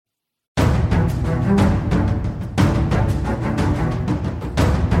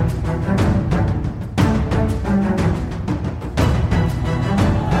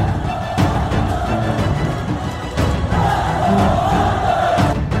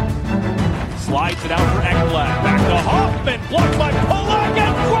Takes it out for Ekblad. Back to Hoffman. Blocked by Polak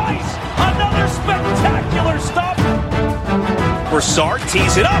and Price. Another spectacular stop. Broussard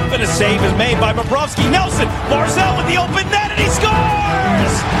tees it up and a save is made by Bobrovsky. Nelson. Barzal with the open net and he scores!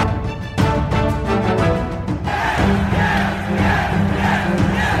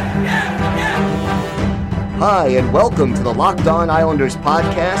 Hi, and welcome to the Locked On Islanders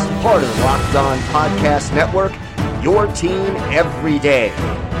podcast, part of the Locked On Podcast Network, your team every day.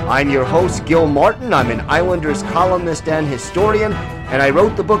 I'm your host, Gil Martin. I'm an Islanders columnist and historian, and I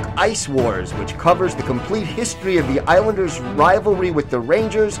wrote the book Ice Wars, which covers the complete history of the Islanders' rivalry with the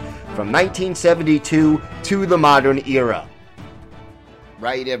Rangers from 1972 to the modern era.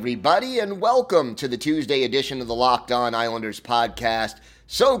 Right, everybody, and welcome to the Tuesday edition of the Locked On Islanders podcast.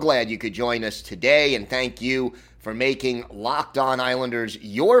 So glad you could join us today, and thank you for making Locked On Islanders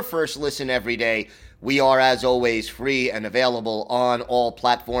your first listen every day. We are, as always, free and available on all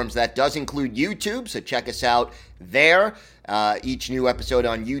platforms. That does include YouTube, so check us out there. Each new episode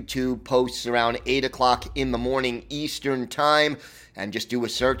on YouTube posts around 8 o'clock in the morning Eastern Time, and just do a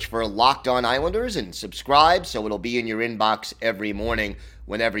search for Locked On Islanders and subscribe, so it'll be in your inbox every morning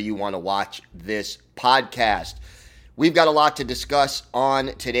whenever you want to watch this podcast. We've got a lot to discuss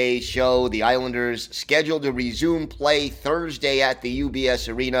on today's show. The Islanders scheduled to resume play Thursday at the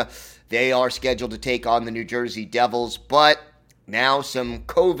UBS Arena. They are scheduled to take on the New Jersey Devils, but now some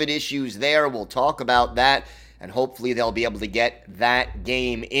COVID issues there. We'll talk about that, and hopefully they'll be able to get that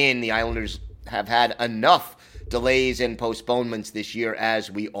game in. The Islanders have had enough delays and postponements this year, as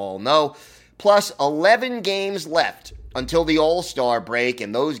we all know. Plus, 11 games left until the All-Star break,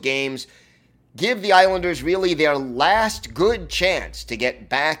 and those games give the Islanders really their last good chance to get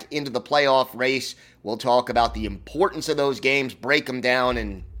back into the playoff race. We'll talk about the importance of those games, break them down,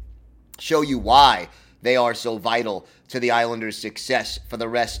 and show you why they are so vital to the Islanders' success for the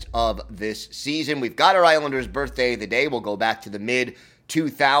rest of this season. We've got our Islanders' birthday of the day. We'll go back to the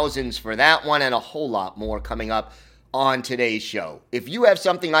mid-2000s for that one, and a whole lot more coming up on today's show. If you have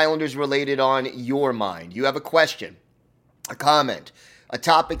something Islanders related on your mind, you have a question, a comment, a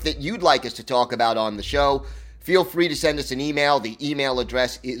topic that you'd like us to talk about on the show, feel free to send us an email. The email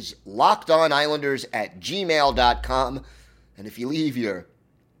address is lockedonislanders@gmail.com. And if you leave your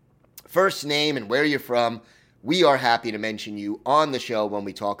first name and where you're from, we are happy to mention you on the show when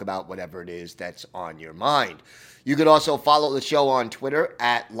we talk about whatever it is that's on your mind. You could also follow the show on Twitter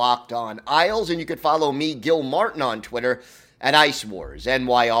at Locked On Isles, and you could follow me, Gil Martin, on Twitter at Ice Wars,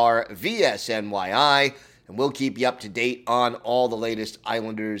 NYRVSNYI. And we'll keep you up to date on all the latest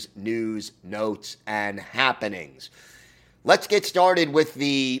Islanders news, notes, and happenings. Let's get started with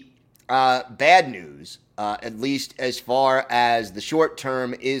the bad news, at least as far as the short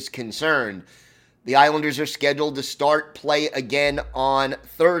term is concerned. The Islanders are scheduled to start play again on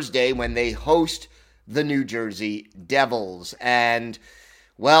Thursday when they host the New Jersey Devils. And,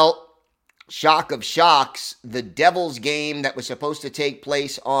 well, shock of shocks, the Devils game that was supposed to take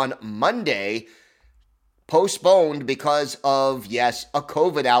place on Monday postponed because of, yes, a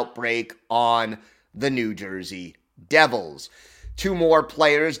COVID outbreak on the New Jersey Devils. Two more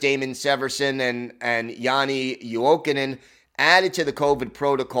players, Damon Severson and Jani Juokinen, added to the COVID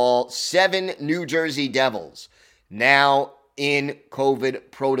protocol. 7 New Jersey Devils now in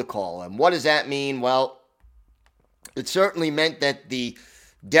COVID protocol. And what does that mean? Well, it certainly meant that the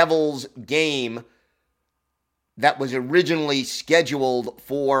Devils game that was originally scheduled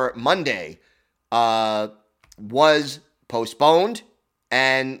for Monday was postponed,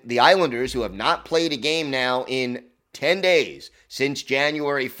 and the Islanders, who have not played a game now in 10 days since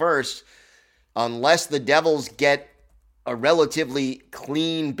January 1st, unless the Devils get a relatively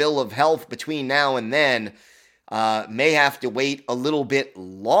clean bill of health between now and then, may have to wait a little bit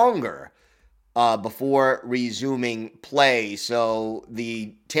longer before resuming play. So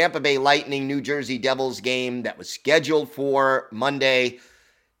the Tampa Bay Lightning New Jersey Devils game that was scheduled for Monday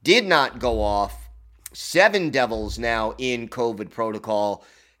did not go off. 7 Devils now in COVID protocol.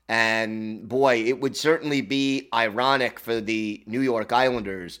 And boy, it would certainly be ironic for the New York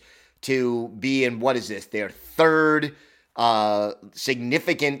Islanders to be in, what is this, their third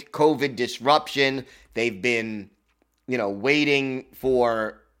significant COVID disruption. They've been, waiting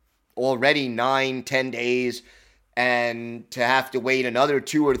for already 9-10 days, and to have to wait another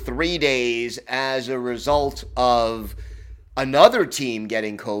 2 or 3 days as a result of another team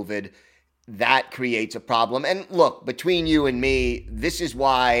getting COVID. That creates a problem. And look, between you and me, this is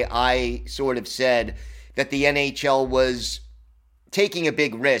why I sort of said that the NHL was taking a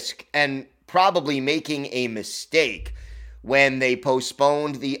big risk and probably making a mistake when they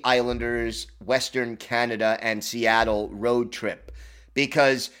postponed the Islanders' Western Canada and Seattle road trip.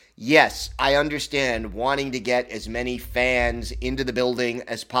 Because, yes, I understand wanting to get as many fans into the building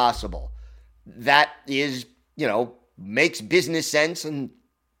as possible. That is, makes business sense. And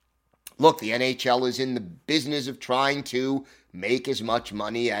look, the NHL is in the business of trying to make as much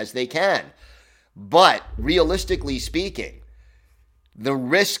money as they can. But realistically speaking, the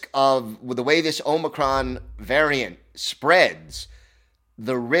risk of the way this Omicron variant spreads,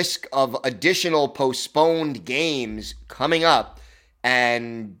 the risk of additional postponed games coming up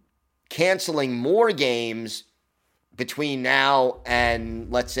and canceling more games between now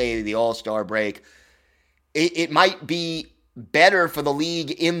and, let's say, the All-Star break, it might be better for the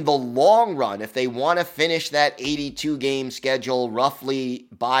league in the long run if they want to finish that 82-game schedule roughly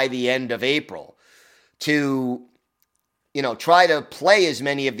by the end of April to, try to play as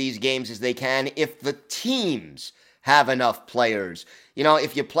many of these games as they can if the teams have enough players.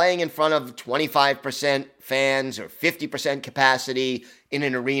 If you're playing in front of 25% fans or 50% capacity in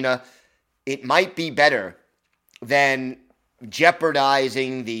an arena, it might be better than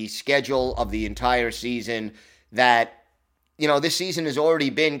jeopardizing the schedule of the entire season that, this season has already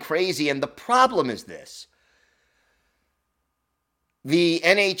been crazy. And the problem is this. The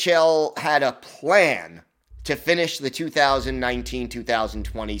NHL had a plan to finish the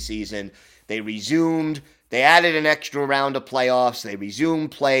 2019-2020 season. They resumed. They added an extra round of playoffs. They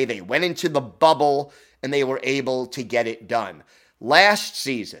resumed play. They went into the bubble, and they were able to get it done. Last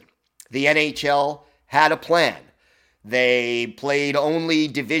season, the NHL had a plan. They played only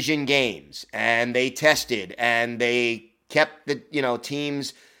division games, and they tested, and they kept the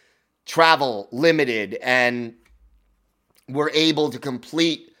teams' travel limited, and were able to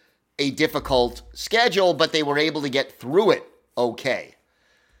complete a difficult schedule, but they were able to get through it okay.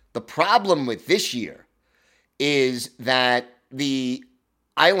 The problem with this year is that the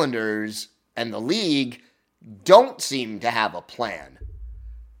Islanders and the league don't seem to have a plan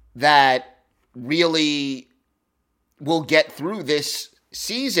that really will get through this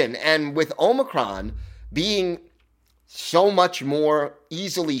season. And with Omicron being so much more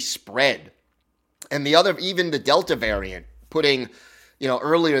easily spread, and even the Delta variant putting,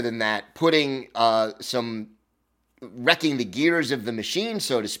 earlier than that, putting wrecking the gears of the machine,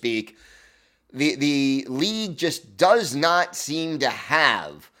 so to speak, the league just does not seem to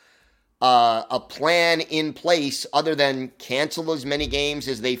have a plan in place other than cancel as many games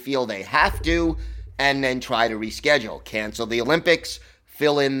as they feel they have to and then try to reschedule. Cancel the Olympics,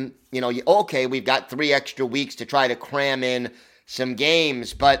 fill in, okay, we've got 3 extra weeks to try to cram in some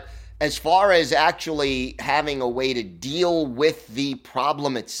games. But as far as actually having a way to deal with the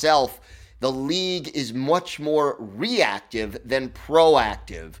problem itself, the league is much more reactive than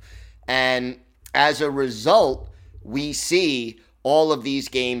proactive. And as a result, we see all of these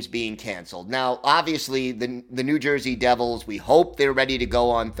games being canceled. Now, obviously, the New Jersey Devils, we hope they're ready to go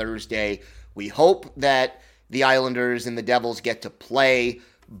on Thursday. We hope that the Islanders and the Devils get to play.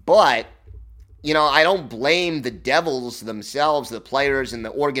 But, I don't blame the Devils themselves, the players and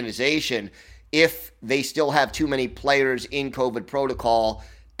the organization, if they still have too many players in COVID protocol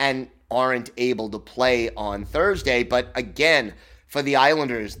and aren't able to play on Thursday. But again, for the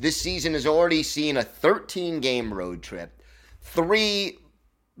Islanders, this season has already seen a 13-game road trip, 3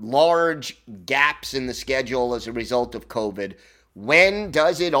 large gaps in the schedule as a result of COVID. When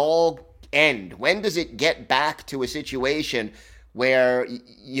does it all end? When does it get back to a situation where,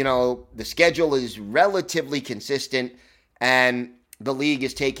 the schedule is relatively consistent and the league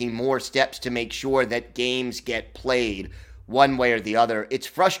is taking more steps to make sure that games get played one way or the other? It's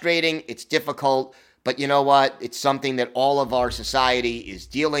frustrating. It's difficult. But you know what? It's something that all of our society is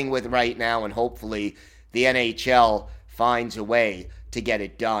dealing with right now, and hopefully the NHL finds a way to get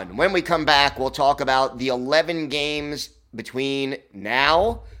it done. When we come back, we'll talk about the 11 games between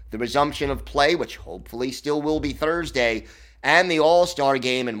now, the resumption of play, which hopefully still will be Thursday, and the All-Star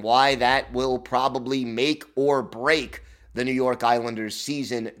game, and why that will probably make or break the New York Islanders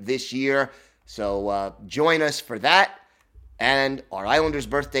season this year. So join us for that and our Islanders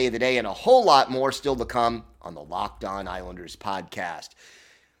birthday of the day, and a whole lot more still to come on the Locked On Islanders podcast.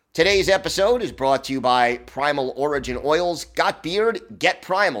 Today's episode is brought to you by Primal Origin Oils. Got beard? Get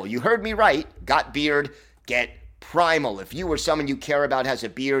Primal. You heard me right. Got beard? Get Primal. If you or someone you care about has a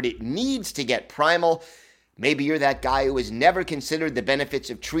beard, it needs to get Primal. Maybe you're that guy who has never considered the benefits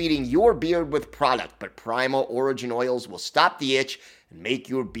of treating your beard with product, but Primal Origin Oils will stop the itch and make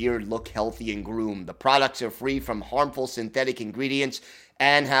your beard look healthy and groomed. The products are free from harmful synthetic ingredients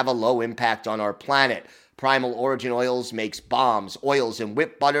and have a low impact on our planet. Primal Origin Oils makes balms, oils, and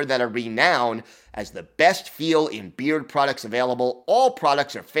whipped butter that are renowned as the best feel in beard products available. All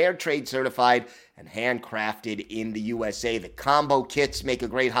products are fair trade certified and handcrafted in the USA. The combo kits make a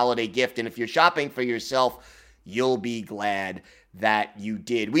great holiday gift, and if you're shopping for yourself, you'll be glad that you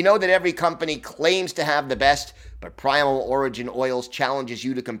did. We know that every company claims to have the best, but Primal Origin Oils challenges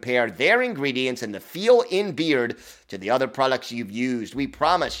you to compare their ingredients and the feel in beard to the other products you've used. We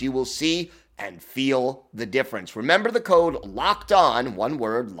promise you will see and feel the difference. Remember the code LOCKEDON, one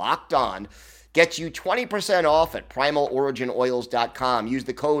word, Locked On, gets you 20% off at PrimalOriginOils.com. Use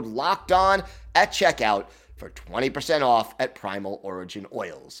the code LOCKEDON at checkout for 20% off at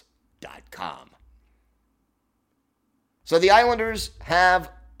PrimalOriginOils.com. So the Islanders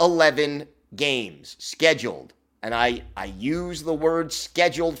have 11 games scheduled. And I use the word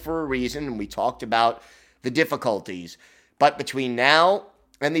scheduled for a reason, and we talked about the difficulties. But between now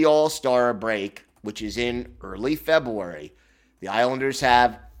and the All-Star break, which is in early February, the Islanders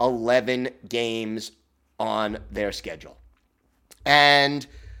have 11 games on their schedule. And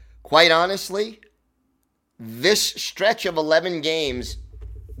quite honestly, this stretch of 11 games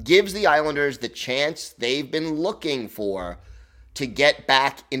gives the Islanders the chance they've been looking for to get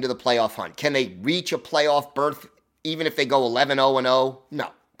back into the playoff hunt. Can they reach a playoff berth even if they go 11-0-0? No,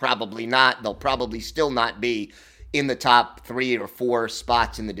 probably not. They'll probably still not be in the top 3 or 4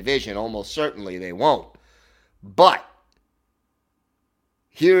 spots in the division. Almost certainly they won't. But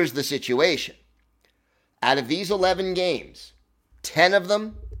here's the situation. Out of these 11 games, 10 of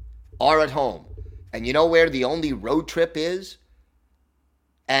them are at home. And you know where the only road trip is?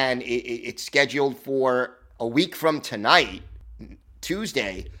 And it's scheduled for a week from tonight,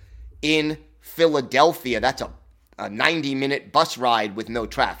 Tuesday, in Philadelphia. That's a 90-minute bus ride with no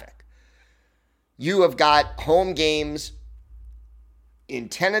traffic. You have got home games in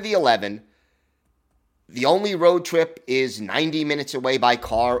 10 of the 11. The only road trip is 90 minutes away by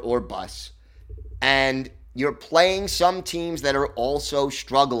car or bus. And you're playing some teams that are also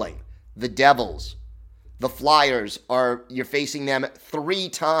struggling. The Devils, the Flyers, you're facing them 3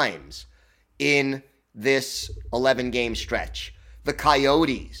 times in this 11-game stretch. The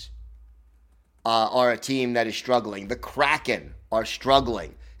Coyotes are a team that is struggling. The Kraken are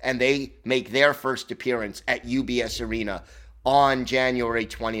struggling, and they make their first appearance at UBS Arena on January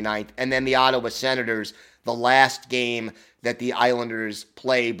 29th. And then the Ottawa Senators, the last game that the Islanders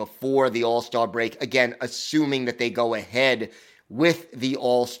play before the All-Star break. Again, assuming that they go ahead with the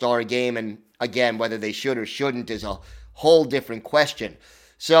All-Star game. And again, whether they should or shouldn't is a whole different question.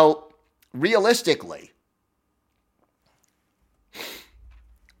 So, realistically,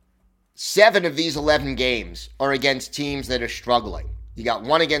 7 of these 11 games are against teams that are struggling. You got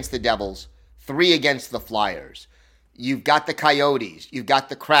 1 against the Devils, 3 against the Flyers. You've got the Coyotes, you've got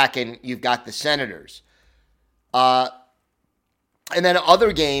the Kraken, you've got the Senators. And then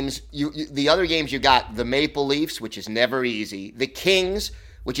other games, the other games you got the Maple Leafs, which is never easy. The Kings,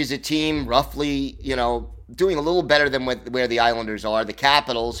 which is a team roughly, doing a little better than where the Islanders are. The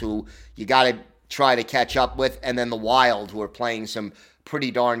Capitals, who you got to try to catch up with. And then the Wild, who are playing some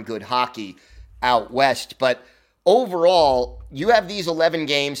pretty darn good hockey out west. But overall, you have these 11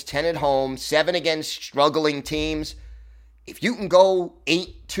 games, 10 at home, 7 against struggling teams. If you can go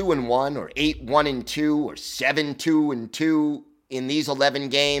 8-2-1 or 8-1-2 or 7-2-2 in these 11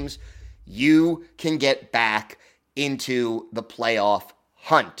 games, you can get back into the playoff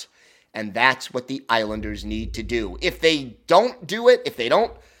hunt. And that's what the Islanders need to do. If they don't do it, if they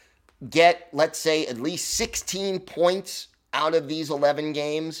don't get, let's say, at least 16 points out of these 11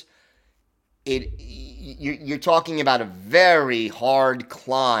 games, you're talking about a very hard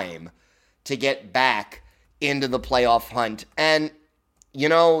climb to get back into the playoff hunt. And,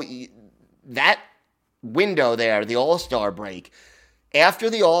 that window there, the All-Star break, after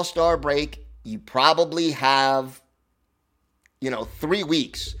the All-Star break, you probably have, 3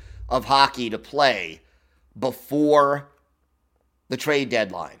 weeks of hockey to play before the trade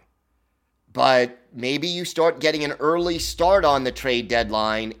deadline. But maybe you start getting an early start on the trade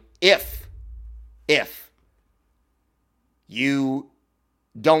deadline if you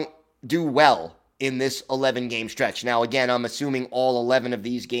don't do well in this 11-game stretch. Now, again, I'm assuming all 11 of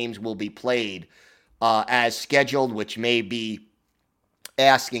these games will be played as scheduled, which may be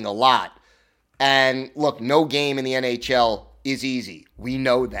asking a lot. And look, no game in the NHL is easy. We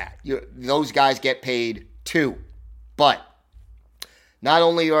know that. Those guys get paid too. But not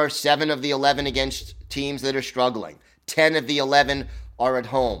only are 7 of the 11 against teams that are struggling, 10 of the 11 are at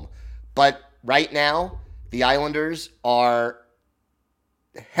home. But right now, the Islanders are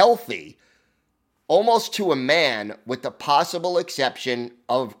healthy almost to a man, with the possible exception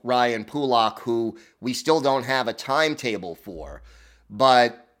of Ryan Pulock, who we still don't have a timetable for.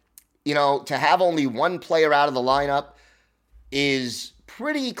 But, to have only one player out of the lineup is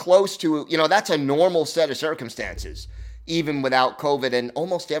pretty close to, that's a normal set of circumstances, even without COVID. And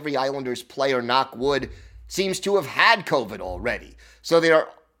almost every Islanders player, knock wood, seems to have had COVID already. So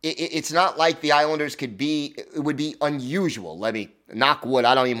it's not like the Islanders it would be unusual. Let me knock wood.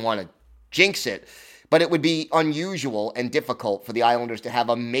 I don't even want to jinx it, but it would be unusual and difficult for the Islanders to have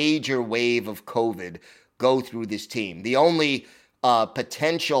a major wave of COVID go through this team. The only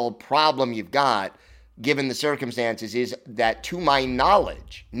potential problem you've got, given the circumstances, is that, to my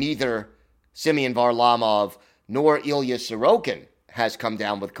knowledge, neither Semyon Varlamov nor Ilya Sorokin has come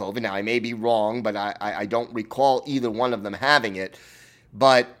down with COVID. Now, I may be wrong, but I don't recall either one of them having it.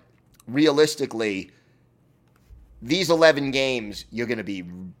 But realistically, these 11 games, you're going to be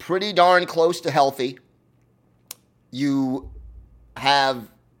pretty darn close to healthy. You have,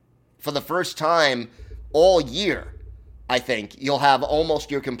 for the first time all year, I think, you'll have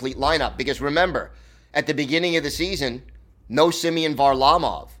almost your complete lineup. Because remember, at the beginning of the season, no Semyon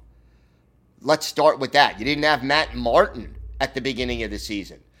Varlamov. Let's start with that. You didn't have Matt Martin at the beginning of the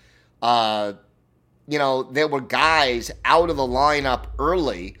season. There were guys out of the lineup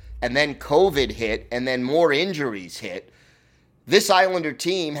early, and then COVID hit, and then more injuries hit. This Islander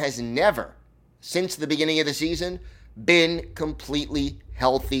team has never, since the beginning of the season, been completely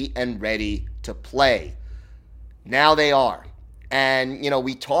healthy and ready to play. Now they are. And,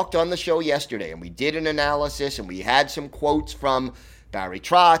 we talked on the show yesterday, and we did an analysis, and we had some quotes from Barry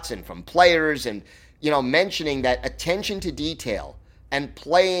Trotz and from players, and, mentioning that attention to detail and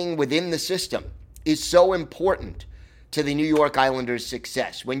playing within the system is so important to the New York Islanders'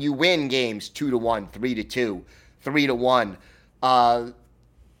 success. When you win games 2-1, 3-2, 3-1,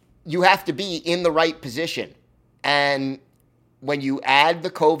 you have to be in the right position. And when you add the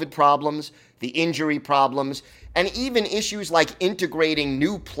COVID problems, the injury problems, and even issues like integrating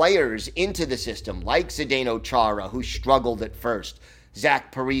new players into the system, like Zdeno Chara, who struggled at first,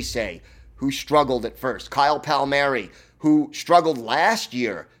 Zach Parise, who struggled at first, Kyle Palmieri, who struggled last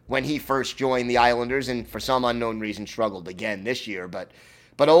year when he first joined the Islanders, and for some unknown reason struggled again this year. But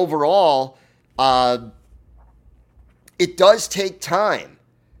overall, it does take time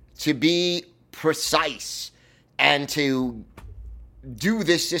to be precise and to do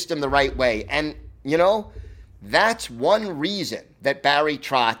this system the right way. And, that's one reason that Barry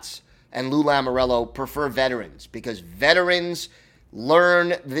Trotz and Lou Lamoriello prefer veterans, because veterans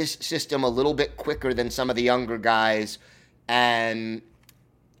learn this system a little bit quicker than some of the younger guys and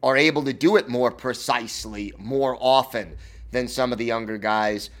are able to do it more precisely, more often than some of the younger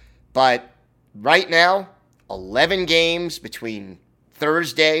guys. But right now, 11 games between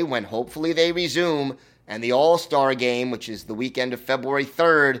Thursday, when hopefully they resume, and the All-Star game, which is the weekend of February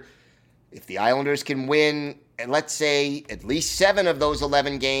 3rd. If the Islanders can win, and let's say at least 7 of those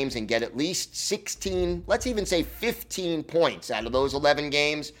 11 games and get at least 16, let's even say 15 points out of those 11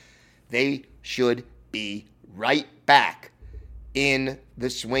 games, they should be right back in the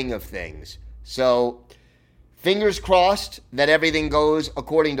swing of things. So fingers crossed that everything goes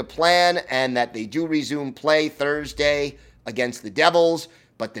according to plan and that they do resume play Thursday against the Devils.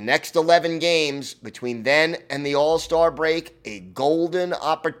 But the next 11 games between then and the All-Star break, a golden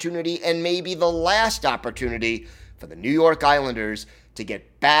opportunity and maybe the last opportunity for the New York Islanders to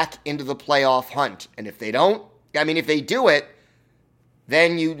get back into the playoff hunt. And if they don't, if they do it,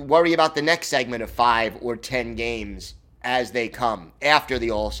 then you worry about the next segment of 5 or 10 games as they come after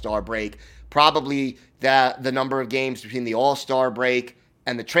the All-Star break. Probably the number of games between the All-Star break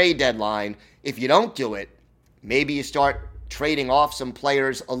and the trade deadline. If you don't do it, maybe you start trading off some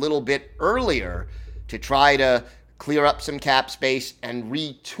players a little bit earlier to try to clear up some cap space and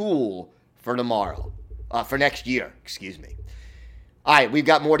retool for next year. All right, we've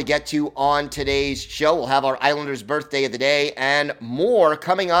got more to get to on today's show. We'll have our Islanders birthday of the day and more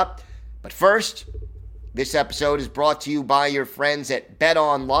coming up. But first, this episode is brought to you by your friends at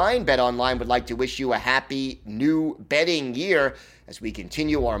BetOnline. BetOnline would like to wish you a happy new betting year as we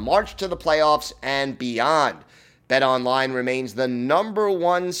continue our march to the playoffs and beyond. BetOnline remains the number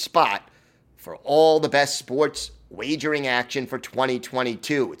one spot for all the best sports wagering action for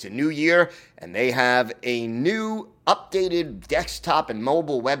 2022. It's a new year, and they have a new updated desktop and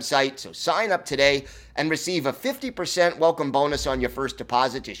mobile website. So sign up today and receive a 50% welcome bonus on your first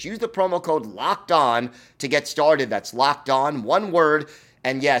deposit. Just use the promo code LOCKEDON to get started. That's locked on, one word.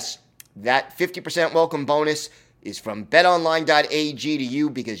 And yes, that 50% welcome bonus is from betonline.ag to you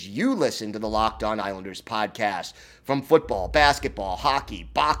because you listen to the Locked On Islanders podcast. From football, basketball, hockey,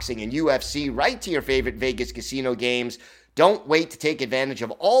 boxing, and UFC, right to your favorite Vegas casino games. Don't wait to take advantage of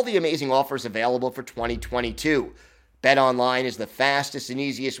all the amazing offers available for BetOnline is the fastest and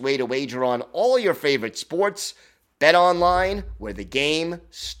easiest way to wager on all your favorite sports. Bet online, where the game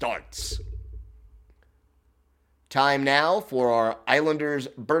starts. Time now for our Islanders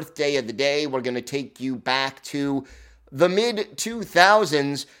birthday of the day. We're going to take you back to the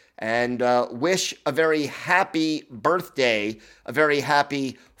mid-2000s and wish a very happy birthday, a very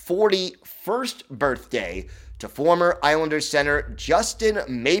happy 41st birthday to former Islanders center Justin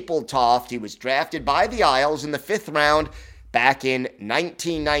Mappletoft. He was drafted by the Isles in the 5th round back in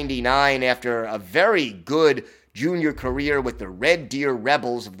 1999 after a very good junior career with the Red Deer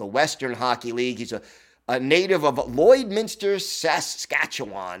Rebels of the Western Hockey League. He's a native of Lloydminster,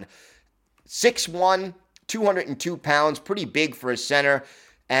 Saskatchewan. 6'1", 202 pounds, pretty big for a center,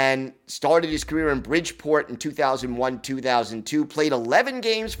 and started his career in Bridgeport in 2001-2002. Played 11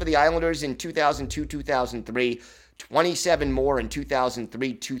 games for the Islanders in 2002-2003, 27 more in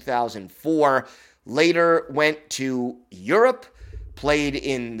 2003-2004. Later went to Europe, played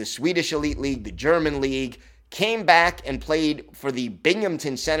in the Swedish Elite League, the German League, came back and played for the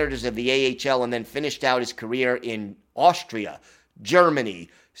Binghamton Senators of the AHL, and then finished out his career in Austria, Germany,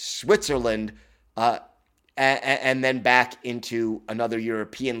 Switzerland, and then back into another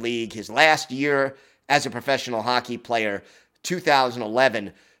European league. His last year as a professional hockey player,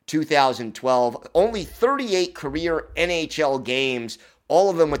 2011, 2012, only 38 career NHL games, all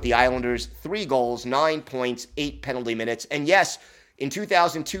of them with the Islanders, 3 goals, 9 points, 8 penalty minutes. And yes, in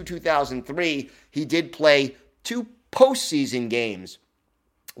 2002-2003, he did play 2 postseason games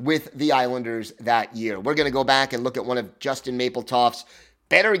with the Islanders that year. We're going to go back and look at one of Justin Mappletoft's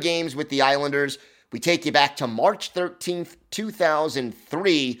better games with the Islanders. We take you back to March 13th,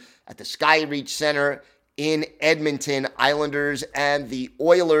 2003 at the Skyreach Center in Edmonton. Islanders and the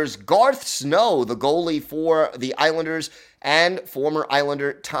Oilers. Garth Snow, the goalie for the Islanders, and former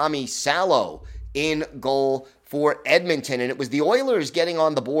Islander Tommy Salo in goal for Edmonton. And it was the Oilers getting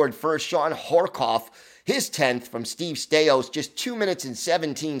on the board first. Sean Horkoff, his 10th from Steve Staios, just 2 minutes and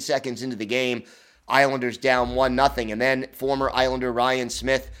 17 seconds into the game. Islanders down 1-0. And then former Islander Ryan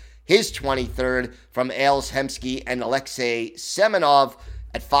Smith, his 23rd from Ales Hemsky and Alexei Semenov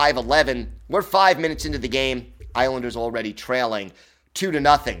at 5:11. We're 5 minutes into the game. Islanders already trailing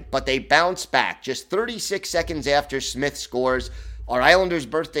 2-0. But they bounce back just 36 seconds after Smith scores. Our Islanders'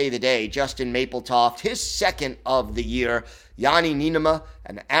 birthday of the day, Justin Mappletoft, his 2nd of the year. Yanni Niinema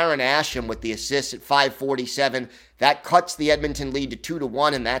and Aaron Asham with the assists at 5:47. That cuts the Edmonton lead to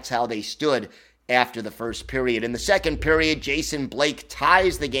 2-1, and that's how they stood after the first period. In the second period, Jason Blake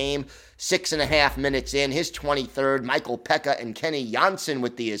ties the game 6.5 minutes in, his 23rd. Michael Pekka and Kenny Janssen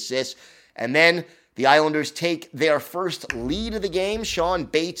with the assists. And then the Islanders take their first lead of the game. Sean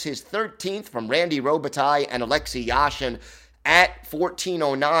Bates, his 13th from Randy Robitaille and Alexei Yashin at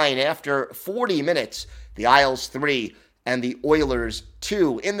 14:09. After 40 minutes, the Isles 3 and the Oilers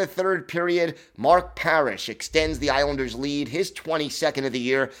 2. In the third period, Mark Parrish extends the Islanders' lead, his 22nd of the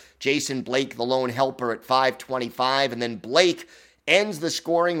year. Jason Blake, the lone helper, at 5:25. And then Blake ends the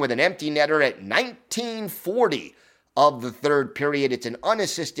scoring with an empty netter at 19:40 of the third period. It's an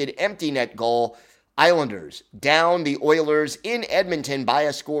unassisted empty net goal. Islanders down the Oilers in Edmonton by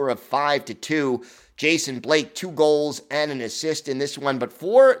a score of 5-2. Jason Blake, 2 goals and an assist in this one. But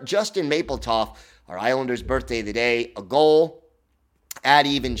for Justin Mappletoft, our Islanders' birthday of the day, a goal at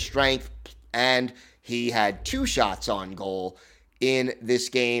even strength, and he had 2 shots on goal in this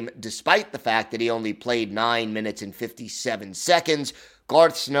game, despite the fact that he only played 9 minutes and 57 seconds.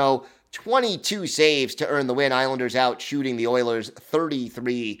 Garth Snow, 22 saves to earn the win. Islanders out shooting the Oilers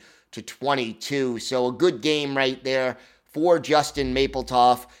 33-22. So a good game right there for Justin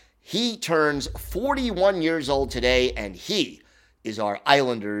Mappletoft. He turns 41 years old today, and he is our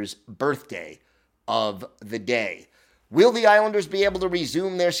Islanders' birthday of the day. Will the Islanders be able to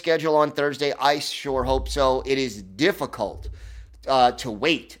resume their schedule on Thursday? I sure hope so. It is difficult to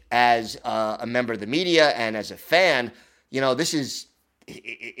wait as a member of the media and as a fan. You know,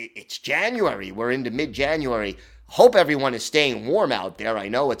 it's January. We're into mid-January. Hope everyone is staying warm out there. I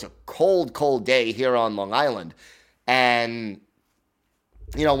know it's a cold, cold day here on Long Island. And,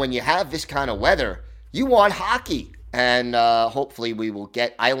 you know, when you have this kind of weather, you want hockey. And hopefully we will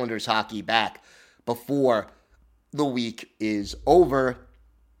get Islanders hockey back before the week is over.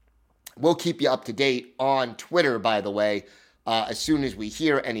 We'll keep you up to date on Twitter, by the way, as soon as we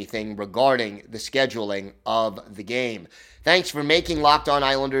hear anything regarding the scheduling of the game. Thanks for making Locked On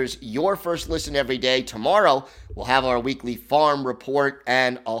Islanders your first listen every day. Tomorrow, we'll have our weekly farm report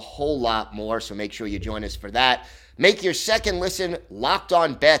and a whole lot more, so make sure you join us for that. Make your second listen Locked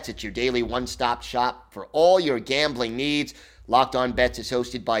On Bets. It's your daily one-stop shop for all your gambling needs. Locked On Bets is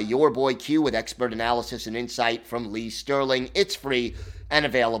hosted by your boy Q with expert analysis and insight from Lee Sterling. It's free and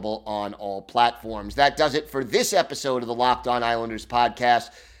available on all platforms. That does it for this episode of the Locked On Islanders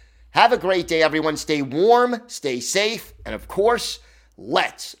podcast. Have a great day, everyone. Stay warm, stay safe, and of course,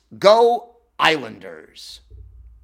 let's go Islanders.